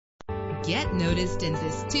Get noticed in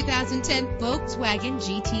this 2010 Volkswagen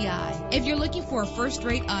GTI. If you're looking for a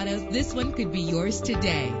first-rate auto, this one could be yours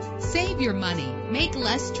today. Save your money. Make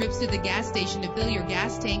less trips to the gas station to fill your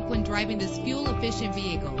gas tank when driving this fuel-efficient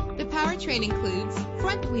vehicle. The powertrain includes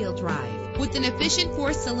front-wheel drive with an efficient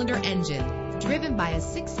 4-cylinder engine driven by a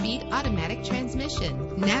 6-speed automatic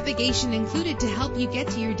transmission. Navigation included to help you get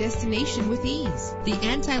to your destination with ease. The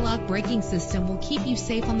anti-lock braking system will keep you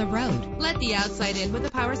safe on the road. Let the outside in with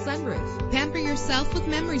a power sunroof. Pamper yourself with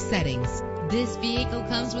memory settings. This vehicle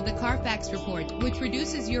comes with a Carfax report, which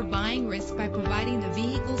reduces your buying risk by providing the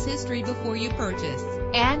vehicle's history before you purchase.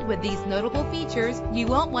 And with these notable features, you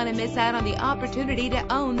won't want to miss out on the opportunity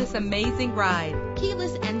to own this amazing ride.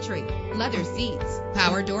 Keyless entry, leather seats,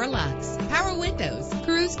 power door locks, power windows,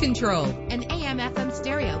 cruise control, an AM/FM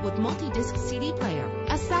stereo with multi-disc CD player,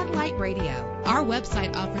 a satellite radio. Our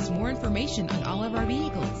website offers more information on all of our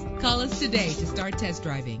vehicles. Call us today to start test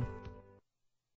driving.